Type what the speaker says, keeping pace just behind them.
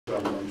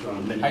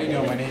How you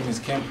doing? My name is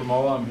Ken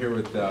Pramola. I'm here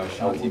with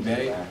Shelty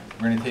Bay.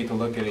 We're going to take a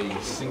look at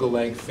a single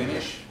leg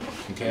finish.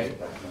 Okay,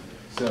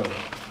 so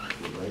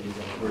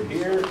we're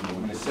here. I'm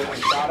going to set my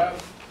shot up.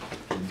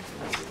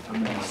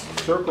 I'm going to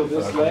circle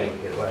this leg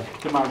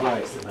to my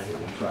right.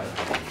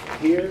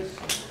 Here,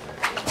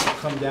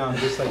 come down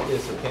just like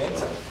this. Okay,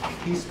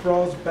 he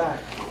sprawls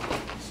back.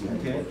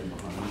 Okay,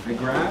 I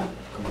grab.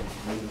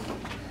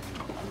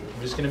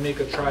 I'm just going to make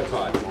a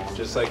tripod,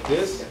 just like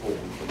this.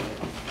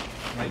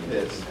 Like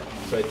this.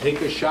 So I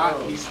take a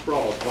shot, he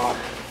sprawls. Wow.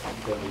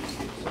 So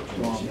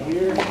I'm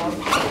here,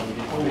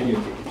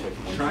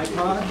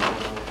 tripod,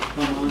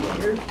 come on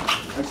here,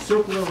 I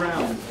circle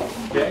around,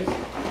 okay?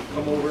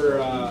 Come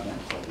over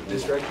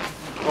this direction.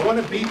 I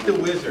want to beat the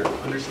wizard,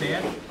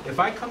 understand? If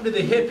I come to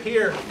the hip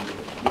here,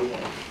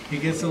 he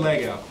gets the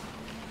leg out.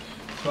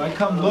 So I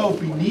come low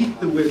beneath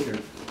the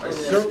wizard. I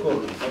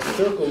circle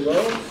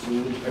low,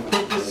 I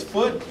put this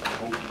foot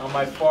on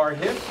my far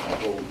hip,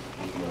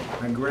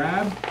 I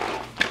grab,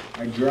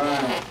 I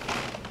drive,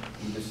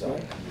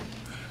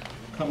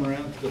 come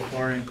around to the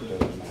far ankle.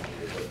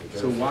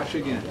 So watch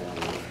again.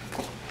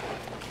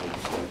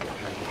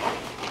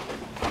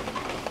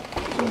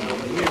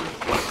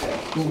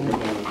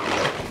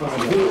 So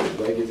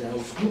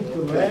here, scoop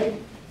the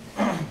leg.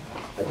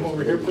 Come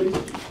over here, please.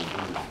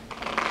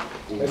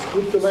 I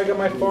scoop the leg on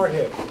my far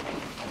hip.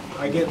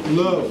 I get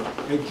low,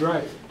 I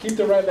drive. Keep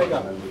the right leg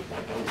up.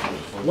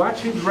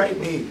 Watch his right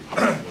knee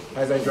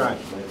as I drive.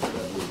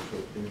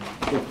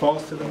 It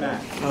falls to the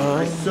mat.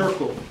 I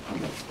circle.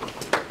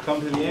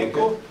 Come to the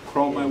ankle,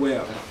 crawl my way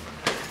up.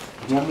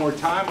 One more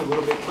time, a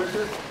little bit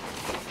quicker.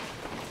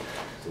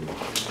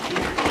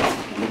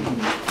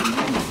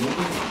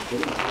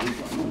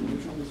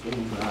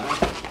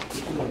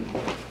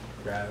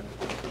 Grab,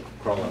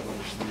 crawl up.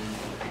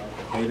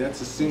 Okay, that's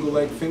a single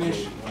leg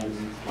finish.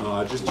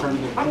 Just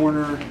turning the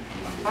corner,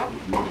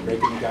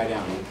 breaking the guy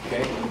down.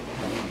 Okay?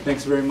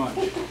 Thanks very much.